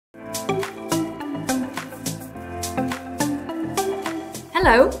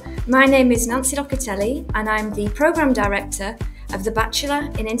Hello, my name is Nancy Locatelli and I'm the Programme Director of the Bachelor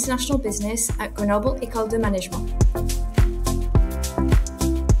in International Business at Grenoble École de Management.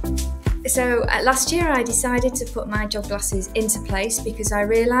 So last year I decided to put my job glasses into place because I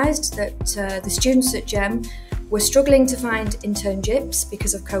realised that the students at GEM were struggling to find internships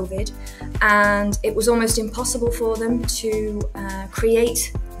because of COVID, and it was almost impossible for them to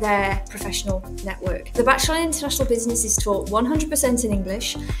create their professional network. The Bachelor in International Business is taught 100% in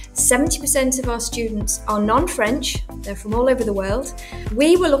English. 70% of our students are non-French, they're from all over the world.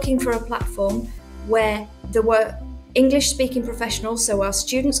 We were looking for a platform where there were English-speaking professionals, so our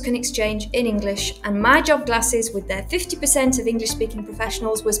students can exchange in English, and my job glasses with their 50% of English-speaking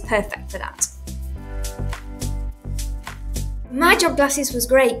professionals was perfect for that. My job glasses was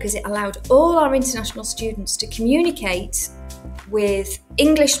great because it allowed all our international students to communicate with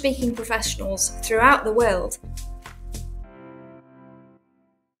English-speaking professionals throughout the world.